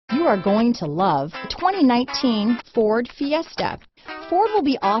you are going to love the 2019 Ford Fiesta. Ford will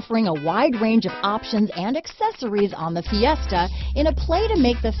be offering a wide range of options and accessories on the Fiesta in a play to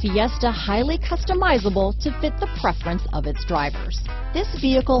make the Fiesta highly customizable to fit the preference of its drivers. This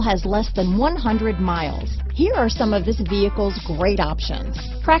vehicle has less than 100 miles. Here are some of this vehicle's great options: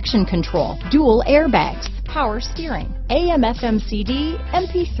 traction control, dual airbags, power steering, AM/FM CD,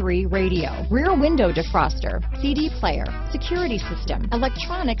 MP3 radio, rear window defroster, CD player, security system,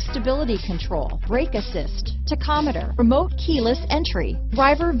 electronic stability control, brake assist, tachometer, remote keyless entry,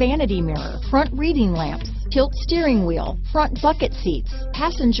 driver vanity mirror, front reading lamps, tilt steering wheel, front bucket seats,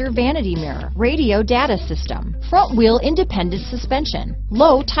 passenger vanity mirror, radio data system, front wheel independent suspension,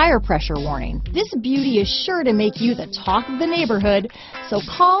 low tire pressure warning. This beauty is sure to make you the talk of the neighborhood, so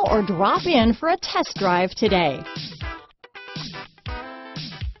call or drop in for a test drive today.